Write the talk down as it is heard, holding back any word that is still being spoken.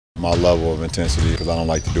my level of intensity because I don't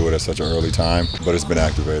like to do it at such an early time, but it's been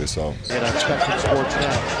activated, so. And on Spectrum Sports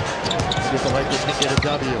now. See if the Lakers can get a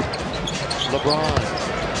W. LeBron,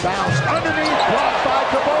 bounce underneath, blocked by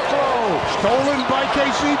Caboclo. Stolen by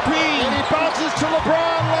KCP. And he bounces to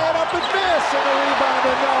LeBron, lay it up and miss, and the rebound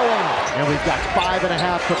to Noah. And we've got 5.5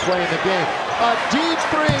 to play in the game. A deep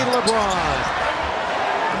three, LeBron.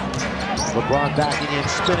 LeBron backing in,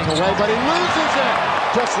 spinning away, but he loses it.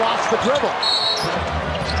 Just lost the dribble.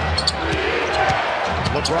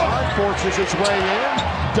 LeBron forces his way in,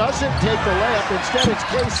 doesn't take the layup. Instead, it's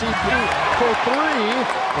KCP for three.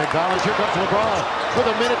 And Collins, here comes LeBron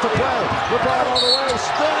with a minute to play. LeBron all the way,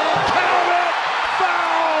 spinning, count it!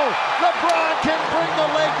 Foul! LeBron can bring the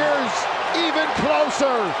Lakers even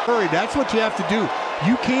closer. Hurry, that's what you have to do.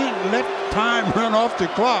 You can't let time run off the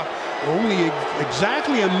clock. Only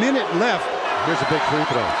exactly a minute left. Here's a big free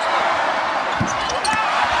throw.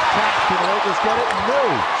 Can the Lakers get it? No.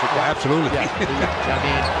 Oh, absolutely. Yeah. I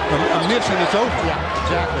mean, a miss and it's over. Yeah,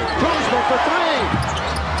 exactly. Kuzma for three.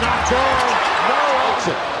 Not there. No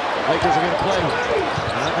exit. Lakers are going to play with it.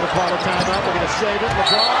 They're not going to call a timeout. They're going to save it.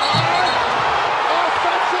 LeBron.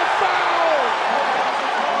 Offensive foul.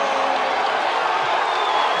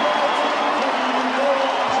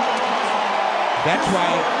 That's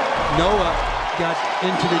why Noah got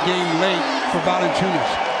into the game late for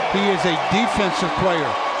Valanciunas. He is a defensive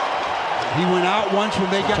player. He went out once when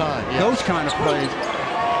they got those kind of plays.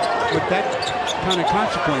 But that kind of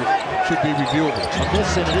consequence should be reviewable.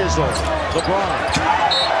 This and it is over. LeBron.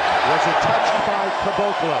 Was it touched by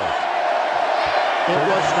Caboclo? It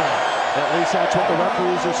was not. At least that's what the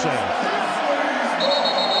referees are saying.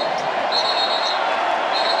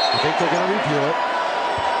 I think they're going to review it.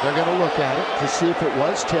 They're going to look at it to see if it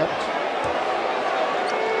was tipped.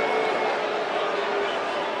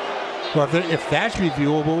 Well, if that's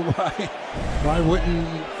reviewable, why wouldn't,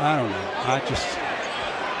 I don't know.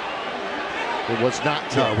 It was not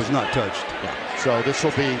touched. No, it was not touched. Yeah. So this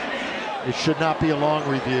will be, it should not be a long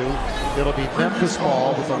review. It'll be Memphis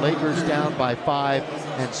ball with the Lakers down by 5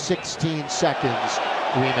 and 16 seconds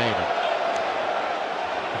remaining.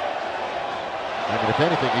 I mean, if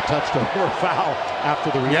anything, he touched a more foul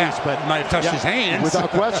after the release, but might have touched his hands.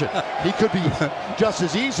 Without question. He could be just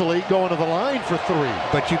as easily going to the line for three.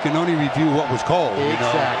 But you can only review what was called.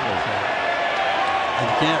 Exactly. And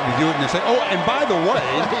you can't review it and say, oh, and by the way,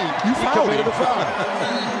 you fouled him. The foul.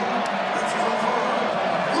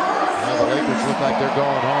 Now the Lakers look like they're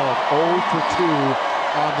going home 0 for 2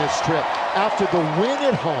 on this trip. After the win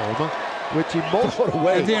at home, which he motored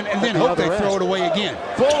away. And then hope they throw it away again.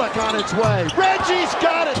 Bullock on its way. Reggie's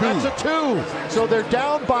got it. That's a 2. So they're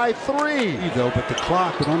down by 3. Though, but the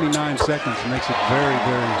clock with only 9 seconds makes it very,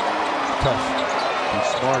 very tough. Be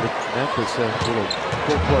smart if Memphis a little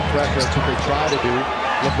full court pressure. That's what they try to do.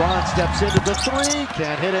 LeBron steps into the 3.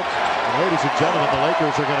 Can't hit it. And ladies and gentlemen, the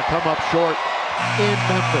Lakers are going to come up short in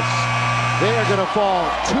Memphis. They are going to fall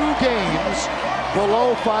 2 games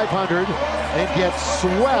below 500 and get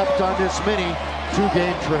swept on this mini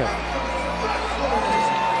 2-game trip.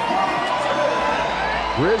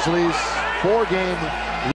 Grizzlies 4-game